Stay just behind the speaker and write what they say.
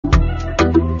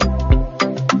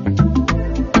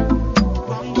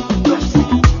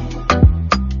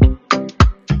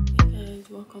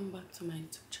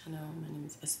channel. My name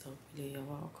is Esther. You're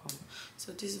welcome.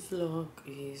 So this vlog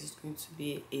is going to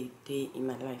be a day in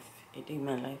my life, as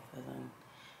an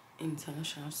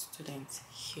international student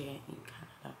here in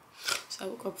Canada. So I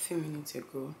woke up a few minutes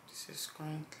ago. This is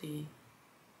currently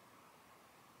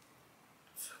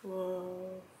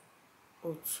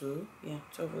 12:02. Yeah,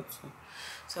 12:02.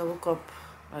 So I woke up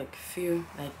like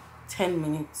 10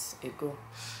 minutes ago.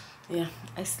 Yeah,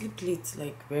 I sleep late,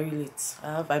 like very late.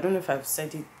 I don't know if I've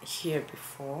said it here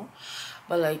before,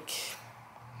 but like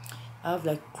I have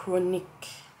like chronic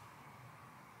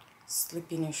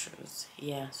sleeping issues.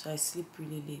 Yeah, so I sleep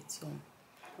really late. So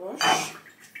wash.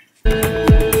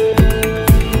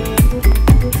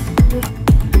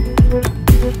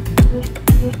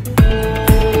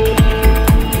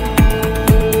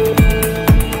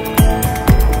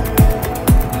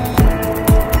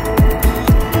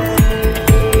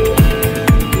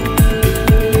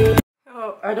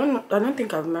 I don't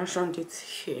think I've mentioned it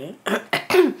here.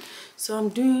 So I'm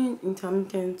doing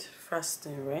intermittent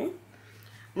fasting, right?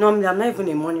 Normally I'm not even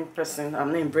a morning person.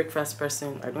 I'm not a breakfast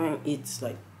person. I don't eat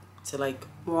like till like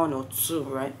 1 or 2,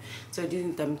 right? So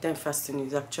doing intermittent fasting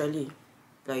is actually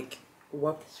like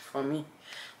works for me.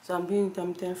 So I'm doing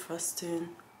intermittent fasting.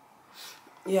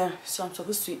 Yeah, so I'm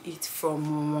supposed to eat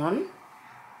from 1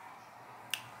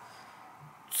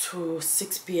 to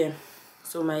 6 p.m.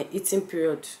 So my eating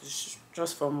period is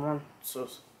just from 1 to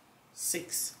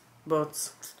 6,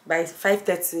 but by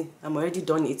 5:30 I'm already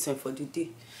done eating for the day,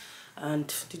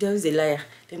 and the devil is a liar.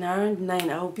 Then around 9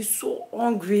 I'll be so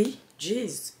hungry,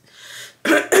 jeez.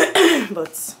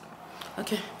 But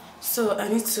okay, so I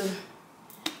need to,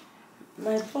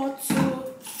 my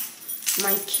bottle,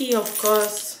 my key, of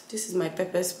course. This is my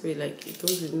pepper spray, like it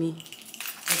goes with me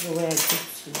everywhere I go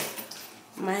to.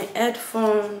 My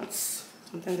headphones,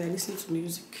 sometimes I listen to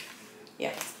music.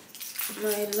 Yeah,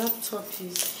 my laptop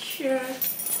is here.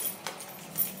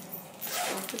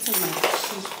 I'll put in my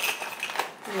key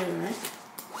here, right?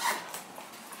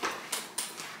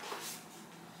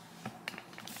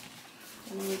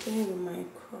 And I'm going with my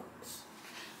Crocs,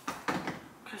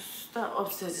 because that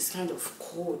upstairs is kind of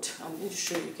cold. I'm going to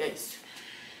show you guys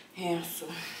here. So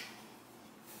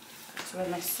that's where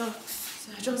my socks.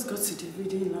 So I just got to the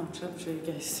video now. I'll show you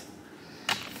guys.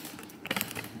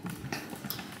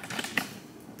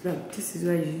 Look, this is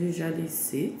where you usually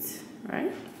sit,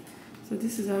 right? So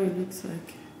this is how it looks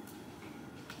like.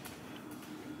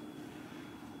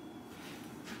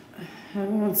 I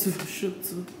don't want to show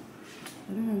too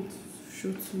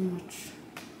much.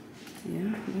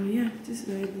 Yeah, but yeah, this is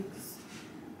how it looks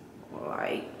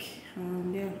like.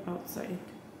 Yeah, outside.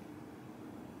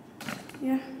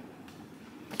 Yeah,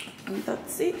 and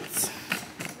that's it.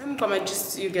 Let me come and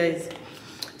just to you guys.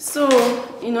 So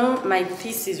you know my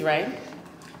thesis, right?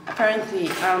 Apparently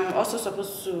I'm also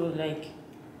supposed to like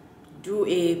do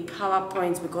a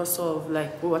PowerPoint because of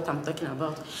like what I'm talking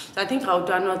about. So I think I'll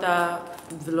do another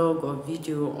vlog or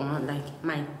video on like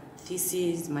my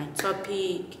thesis, my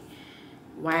topic,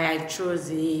 why I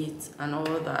chose it and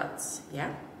all that.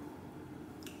 Yeah.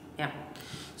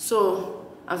 So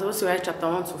I'm supposed to write chapter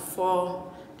 1 to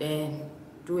 4, then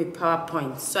do a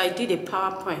PowerPoint. So I did a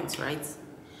PowerPoint, right?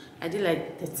 I did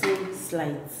like 13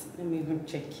 slides. Let me even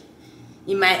check.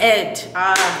 In my head,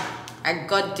 I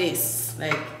got this.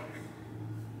 Like,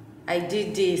 I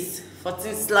did this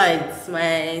 14 slides.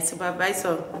 My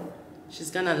supervisor,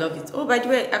 she's gonna love it. Oh, by the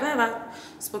way, have I ever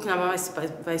spoken about my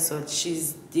supervisor?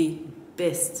 She's the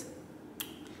best.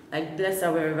 Like, bless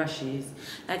her wherever she is.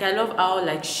 Like, I love how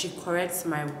like she corrects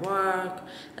my work.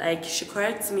 Like, she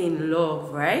corrects me in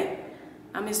love, right?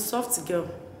 I'm a soft girl.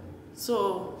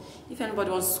 So if anybody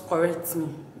wants to correct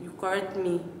me, you correct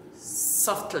me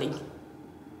softly.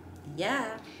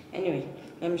 Yeah. Anyway,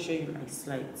 let me show you my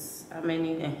slides. How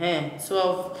many?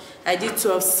 12. I did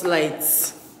 12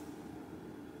 slides.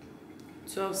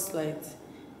 12 slides.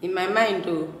 In my mind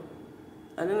though,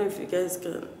 I don't know if you guys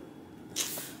can.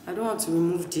 I don't want to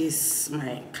remove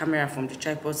my camera from the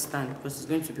tripod stand because it's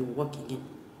going to be working again.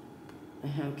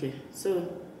 Okay,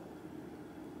 so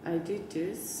I did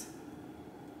this.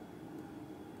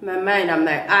 In my mind, I'm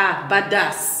like,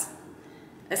 badass.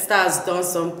 Esther has done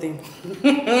something.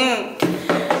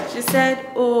 She said,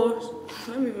 oh,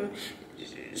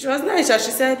 she was nice.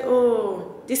 She said,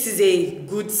 oh, this is a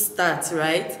good start,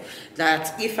 right?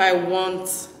 That if I want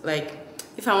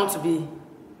to be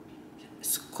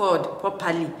scored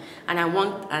properly and I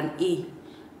want an A,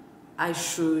 I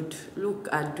should look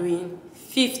at doing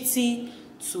 50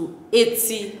 to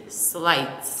 80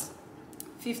 slides.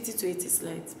 50 to 80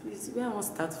 slides, please. Where I want to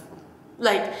start from?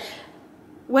 Like,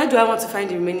 where do I want to find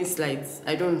the remaining slides?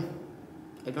 I don't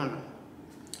know.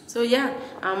 So yeah,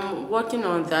 I'm working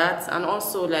on that, and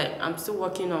also like I'm still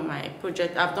working on my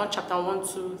project. I've done chapter 1,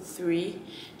 2, 3.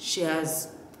 She has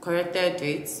corrected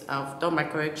it. I've done my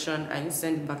correction. I need to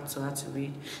send it back to her to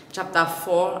read. Chapter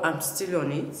 4, I'm still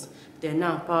on it. Then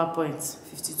now PowerPoint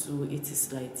 50 to 80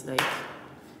 slides. Like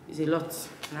it's a lot,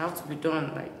 and I have to be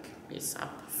done like ASAP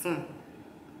soon.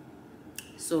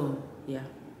 So yeah,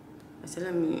 I said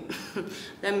let me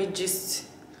let me gist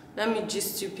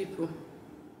you people.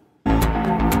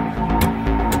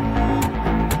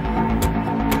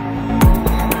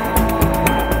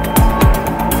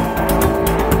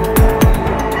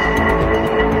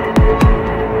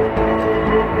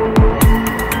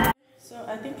 So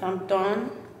I think I'm done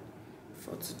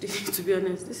for today. To be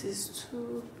honest, this is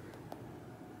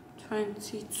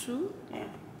 2:22. Yeah,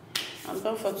 I'm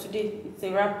done for today. It's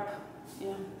a wrap.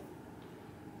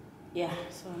 Yeah,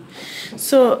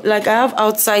 so like I have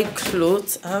outside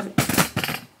clothes, I have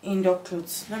indoor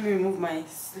clothes. Let me remove my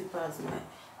slippers, my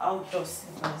outdoor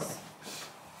slippers,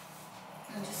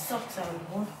 and the socks I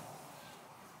wore.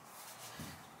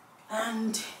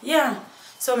 And yeah,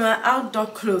 so my outdoor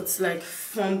clothes, like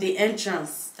from the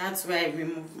entrance, that's where I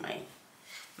remove my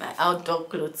outdoor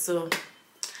clothes. So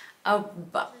I'll be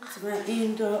back to my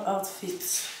indoor outfit.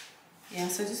 Yeah,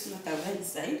 so this is what I wear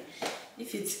inside.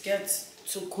 If it gets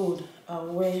too cold, I'll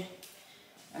wear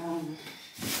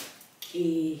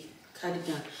a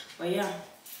cardigan. But yeah,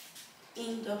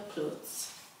 indoor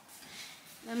clothes.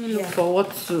 Let me look for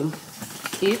what to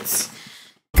eat.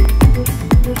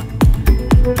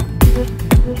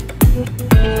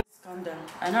 Scandal.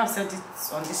 I know I've said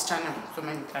it on this channel so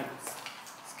many times.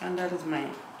 Scandal is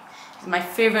my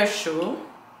favorite show.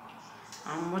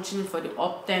 I'm watching it for the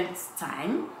 10th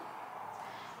time.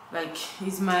 Like,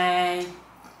 it's my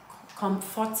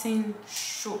comforting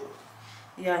show.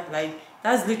 Yeah, like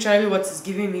that's literally what is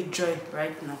giving me joy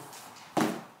right now.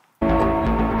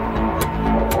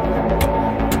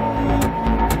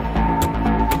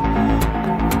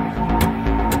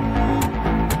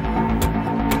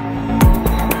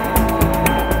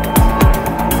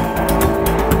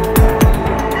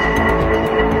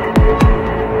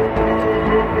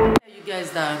 You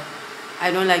guys that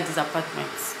I don't like these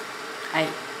apartments. I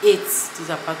hate this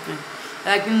apartment.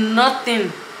 Like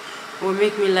nothing will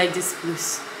make me like this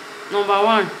place. Number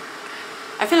one,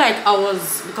 I feel like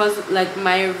because like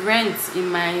my rent in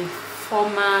my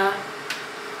former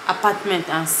apartment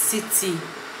and city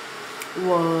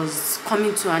was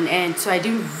coming to an end, so I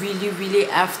didn't really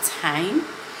have time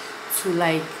to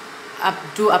like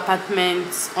do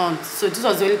apartments on. So this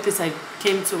was the only place I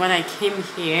came to when I came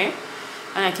here.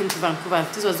 When I came to Vancouver,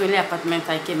 this was the only apartment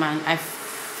I came, and I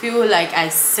feel like I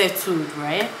settled,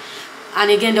 right? And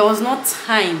again, there was no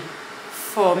time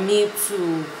for me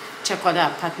to check other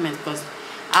apartments because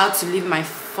I had to leave my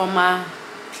former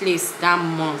place that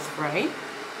month, right?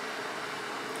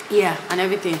 Yeah, and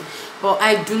everything. But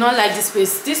I do not like this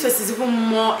place. This place is even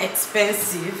more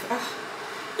expensive.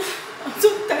 I'm so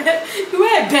tired. The way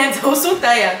I bent, I was so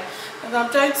tired. And I'm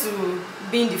trying to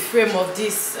be in the frame of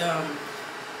this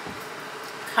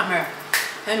camera.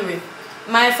 Anyway,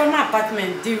 my former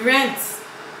apartment, the rent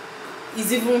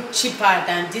is even cheaper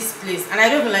than this place, and I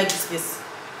don't even like this place.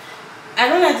 I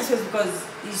don't like this place because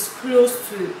it's close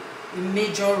to the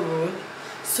major road,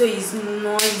 so it's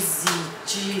noisy.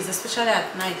 Jeez, especially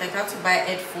at night. Like I have to buy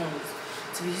headphones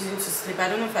to be using to sleep. I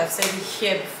don't know if I've said it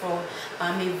here before, but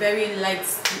I'm a very light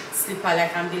sleeper.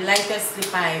 Like I'm the lightest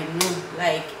sleeper I know.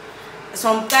 Like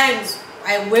sometimes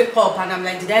I wake up and I'm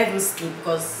like, did I even sleep?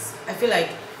 Because I feel like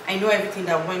I know everything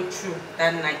that went through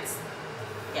that night.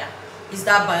 Yeah, is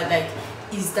that bad? Like,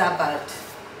 is that bad?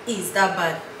 Is that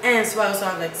bad? And so I also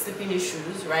have like sleeping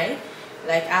issues, right?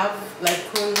 Like I have like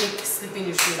chronic sleeping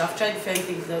issues. I've tried different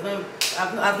things.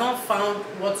 I've not found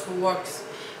what works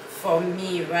for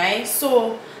me, right?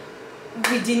 So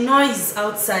with the noise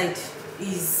outside,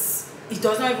 it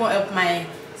does not even help my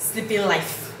sleeping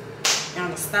life. You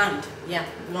understand? Yeah,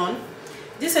 one.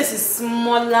 This place is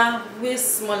smaller, way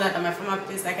smaller than my former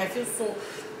place. Like I feel so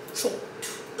choked.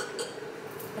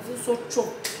 I feel so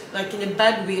choked, like in a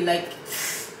bad way. Like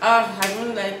I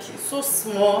don't like it. It's so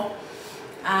small,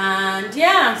 and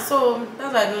yeah, so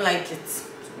that's why I don't like it.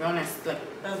 To be honest,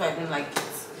 like that's why I don't like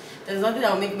it. There's nothing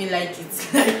that will make me like it.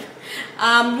 Like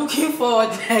I'm looking forward.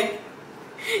 Like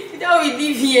now we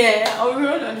live here, I'll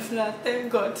run on the floor.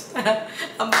 Thank God,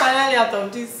 I'm finally out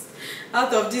of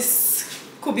this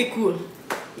cubicle.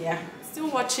 Yeah, still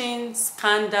watching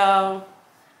Scandal.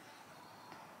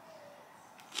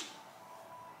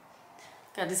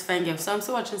 Got this fine girl, so I'm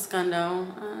still watching Scandal,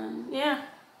 and yeah,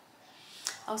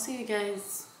 I'll see you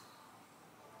guys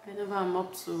whenever I'm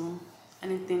up to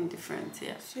anything different.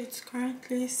 Yeah, so it's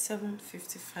currently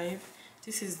 7:55.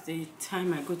 This is the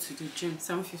time I go to the gym.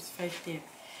 7:55 there.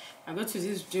 I go to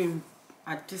this gym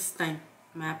at this time,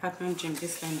 my apartment gym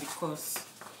this time, because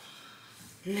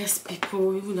less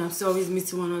people. Even I'm still always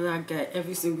meeting one other guy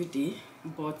every single day,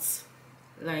 but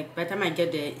like by the time I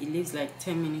get there, it leaves like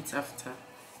 10 minutes after.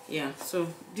 Yeah, so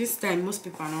this time most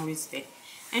people are not always there.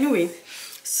 Anyway,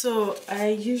 so I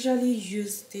usually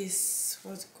use this,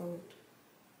 what's it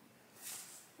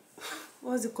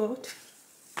called?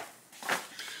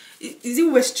 Is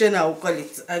it Western? I'll call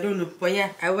it, I don't know, but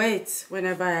yeah, I wear it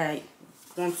whenever I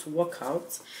want to work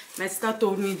out. My sister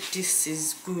told me this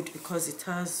is good because it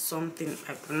has something,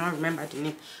 I do not remember the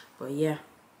name, but yeah,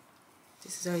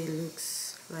 this is how it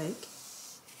looks like.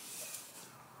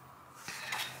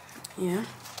 Yeah,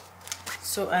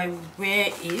 so I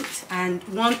wear it, and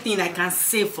one thing I can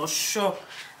say for sure,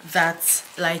 that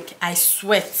like I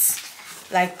sweat.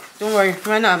 Like, don't worry,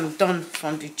 when I'm done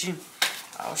from the gym,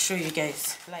 I'll show you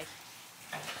guys. Like,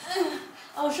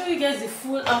 I'll show you guys the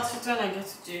full outfit when I get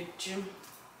to the gym.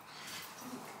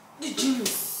 The gym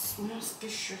is more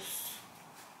spacious.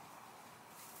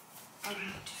 I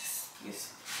love this.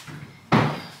 Yes.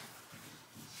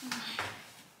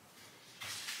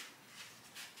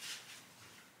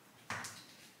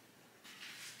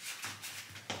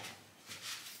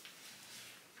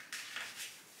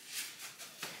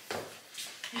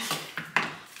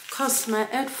 Because my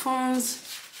headphones,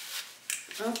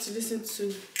 I have to listen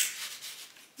to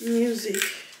music.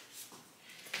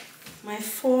 My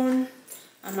phone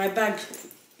and my bag.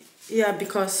 Yeah,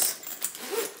 because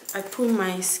I put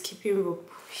my skipping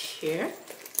rope here,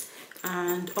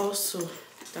 and also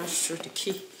that's through the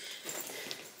key.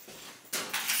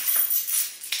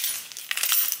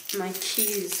 My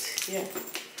keys, yeah.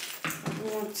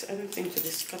 I don't think to be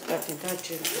scattered in that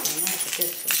gym. I might forget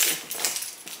something.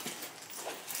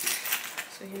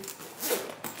 So yeah,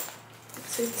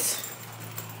 that's it.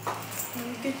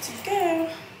 I'm good to go.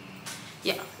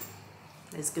 Yeah,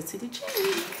 let's go to the gym.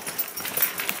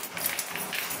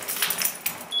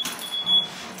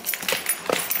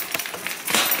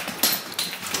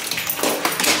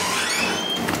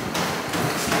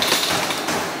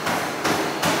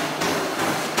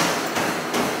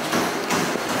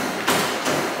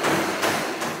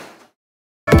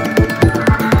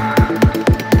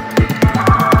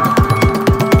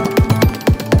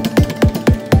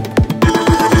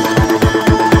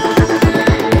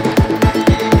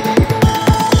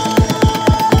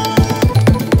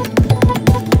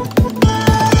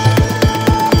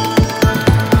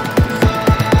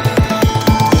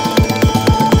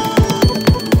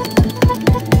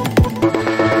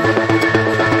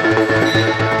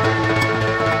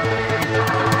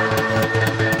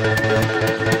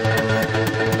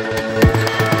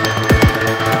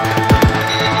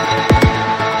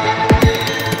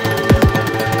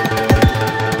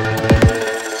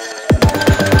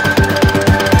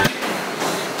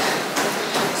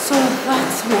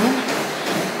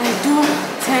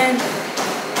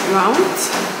 rounds,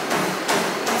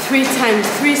 3 times,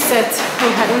 3 sets.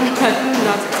 Oh, I don't know how to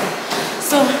do.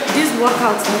 So these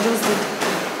workouts I just did,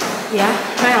 yeah,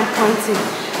 when I'm counting,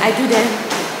 I do them,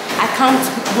 I count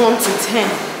 1 to 10,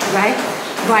 right?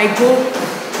 But I go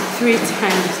 3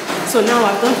 times. So now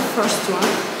I've done the first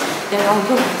one, then I'll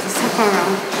go to the second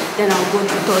round, then I'll go to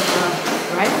the third round,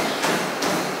 right?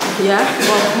 Yeah,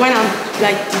 but when I'm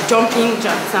like the jumping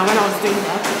jacks, and when I was doing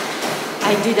that,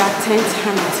 I did that 10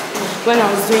 times. When I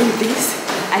was doing this,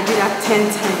 I did that 10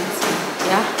 times.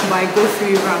 Yeah, but I go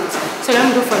 3 rounds. So let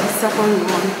me go for the second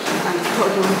one and the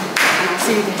third one, and I'll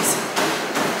see you guys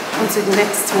until the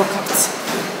next workout.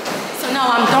 So now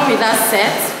I'm done with that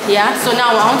set. Yeah, so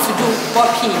now I want to do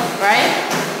burpee, right?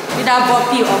 Either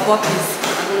burpee or burpees.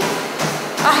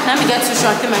 Let me get too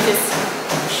short, clean my face.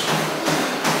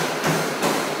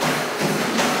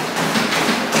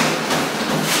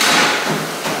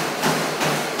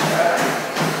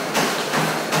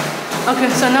 Okay,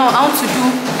 so now I want to do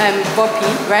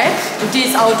burpee, right?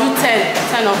 This, I'll do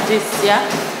 10 of this, yeah?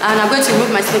 And I'm going to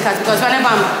remove my sneakers because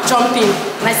whenever I'm jumping,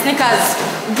 my sneakers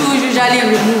do usually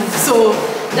remove. So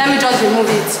let me just remove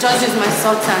it, just use my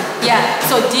sultan. Yeah,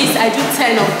 so this, I do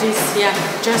 10 of this, yeah,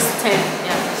 just 10,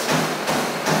 yeah.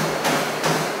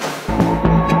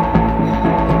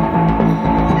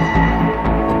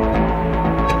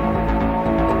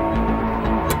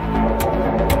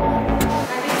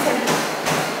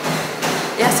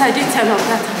 I did 10 of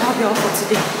that, and that'll be all for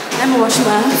today. Let me wash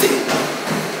my hands.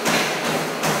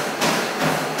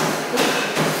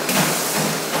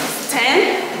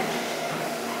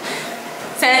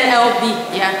 10 lb,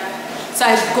 yeah. So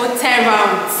I go 10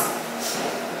 rounds.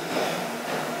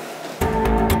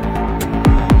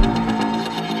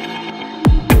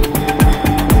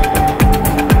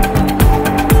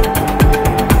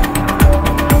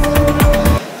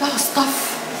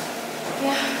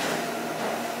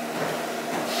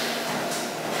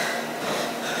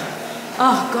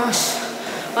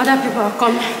 other people are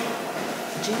coming.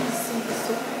 Jesus.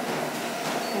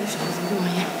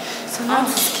 So now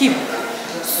to skip.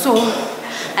 So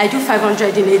I do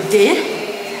 500 in a day.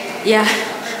 Yeah,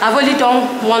 I've only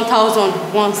done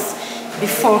 1,000 once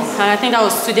before, and I think that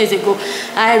was 2 days ago.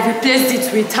 I replaced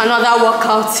it with another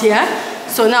workout here.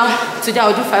 So now today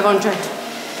I'll do 500.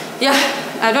 Yeah,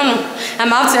 I don't know.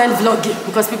 I'm out to end vlogging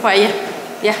because people are here.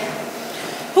 Yeah.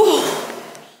 Whew.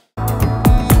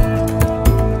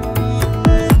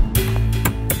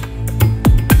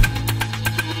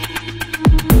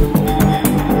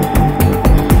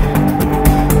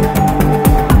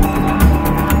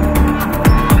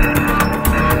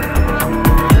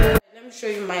 Show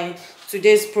you my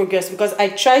today's progress because I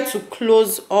tried to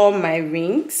close all my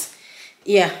rings.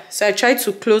 Yeah, so I tried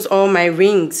to close all my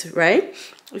rings, right?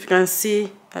 If you can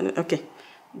see, okay,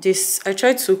 this, I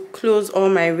tried to close all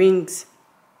my rings.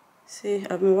 See,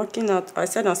 I've been working out. I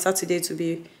said on Saturday to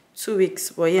be 2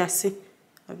 weeks, but yeah, see,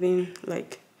 I've been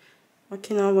like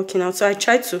working out. So I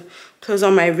tried to close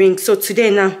all my rings. So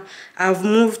today now I've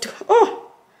moved.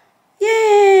 Oh,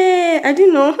 yeah, I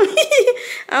didn't know.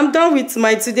 I'm done with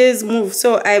my today's move.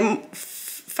 So I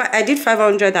did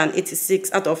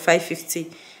 586 out of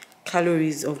 550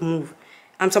 calories of move.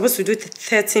 I'm supposed to do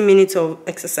 30 minutes of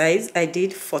exercise. I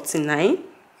did 49.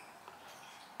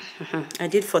 I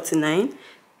did 49.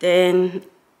 Then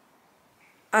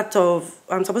I'm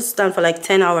supposed to stand for like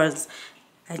 10 hours.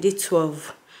 I did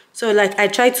 12. So like I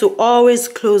try to always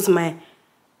close my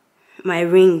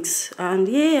rings, and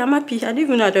yeah, I'm happy. I didn't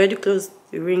even know I'd already closed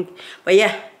the ring, but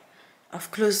yeah, I've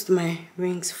closed my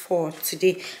rings for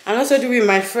today. I'm also doing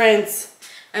my friends,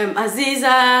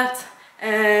 Azizat,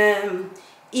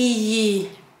 Iyi,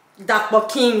 Dakbo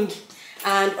King,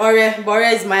 and Ore. Bore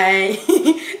is my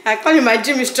I call him my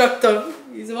gym instructor.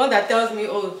 He's the one that tells me,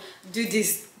 oh, do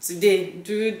this today,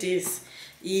 do this.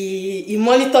 He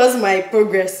monitors my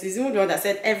progress. He's even the one that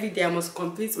said every day I must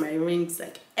complete my rings.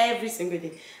 Like every single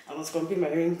day I must complete my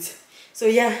rings. So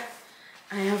yeah,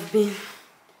 I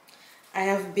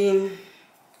have been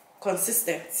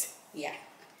consistent. Yeah.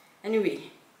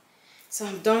 Anyway, so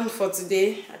I'm done for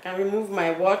today. I can remove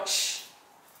my watch,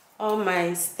 all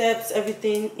my steps,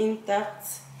 everything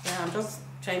intact. Yeah, I'm just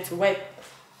trying to wipe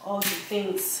all the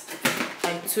things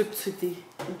I took to the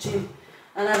gym,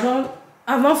 and I've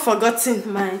not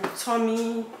forgotten my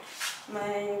tummy,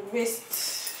 my waist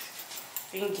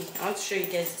thingy. I want to show you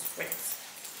guys this first.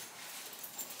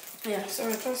 Yeah, so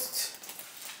I just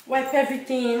wipe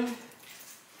everything.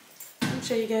 I'll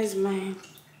show you guys my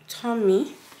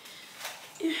tummy.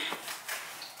 Yeah.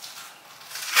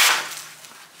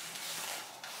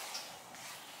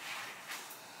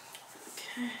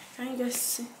 Okay, can you guys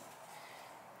see?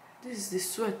 This is the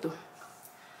sweat though.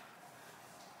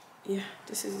 Yeah,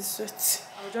 this is the sweat.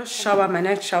 I'll just shower, my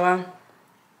next shower,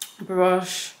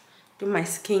 brush, do my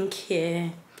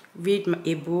skincare, read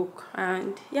a book,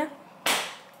 and yeah,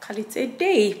 call it a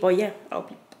day. But yeah, I'll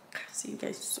be back. See you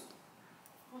guys soon.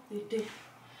 What a day.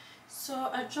 So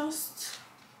I just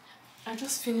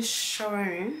finished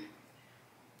showering.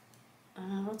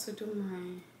 I want to do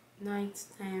my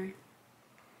nighttime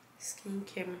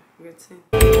skincare routine.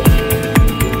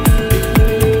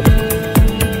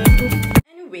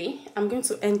 Anyway, I'm going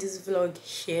to end this vlog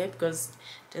here because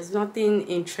there's nothing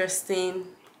interesting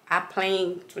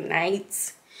happening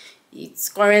tonight. It's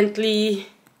currently,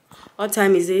 what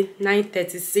time is it?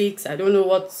 9:36. I don't know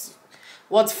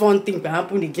what fun thing can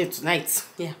happen again tonight.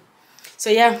 Yeah. So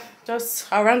yeah,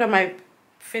 just I'll round up my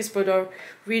face product,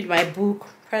 read my book,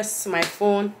 press my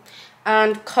phone,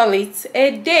 and call it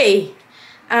a day.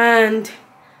 And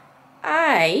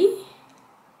I'm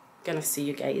gonna see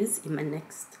you guys in my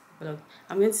next vlog.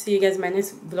 I'm going to see you guys in my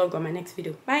next vlog or my next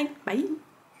video. Bye.